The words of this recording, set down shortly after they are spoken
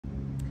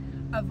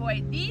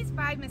avoid these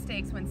 5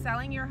 mistakes when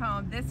selling your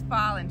home this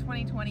fall in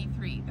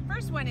 2023. The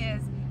first one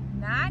is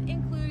not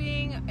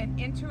including an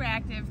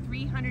interactive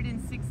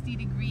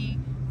 360-degree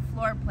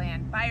floor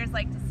plan. Buyers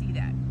like to see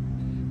that.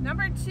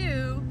 Number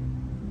 2,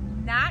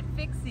 not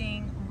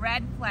fixing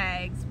red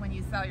flags when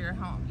you sell your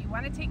home. You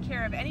want to take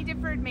care of any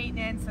deferred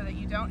maintenance so that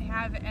you don't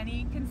have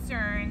any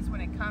concerns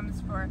when it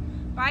comes for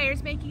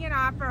buyers making an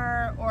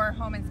offer or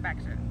home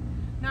inspection.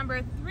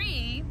 Number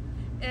 3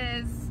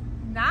 is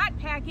not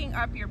packing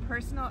up your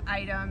personal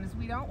items.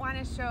 We don't want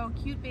to show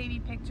cute baby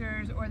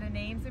pictures or the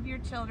names of your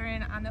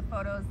children on the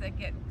photos that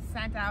get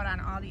sent out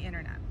on all the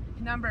internet.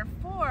 Number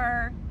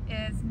 4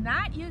 is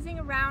not using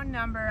a round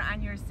number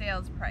on your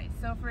sales price.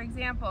 So for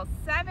example,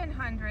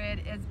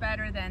 $700 is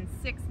better than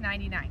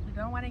 $699. We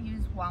don't want to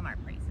use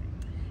Walmart pricing.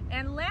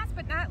 And last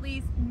but not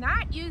least,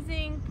 not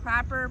using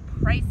proper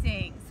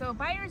pricing. So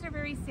buyers are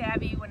very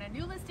savvy. When a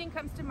new listing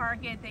comes to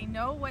market, they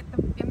know what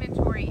the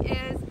inventory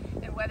is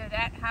and whether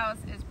that house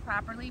is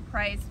properly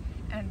priced,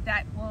 and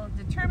that will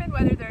determine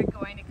whether they're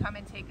going to come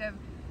and take a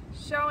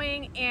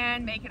showing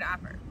and make an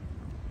offer.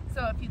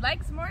 So if you'd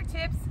like some more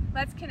tips,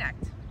 let's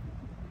connect.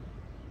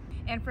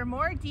 And for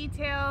more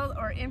detail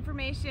or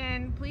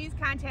information, please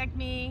contact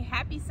me.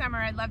 Happy summer.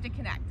 I'd love to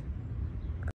connect.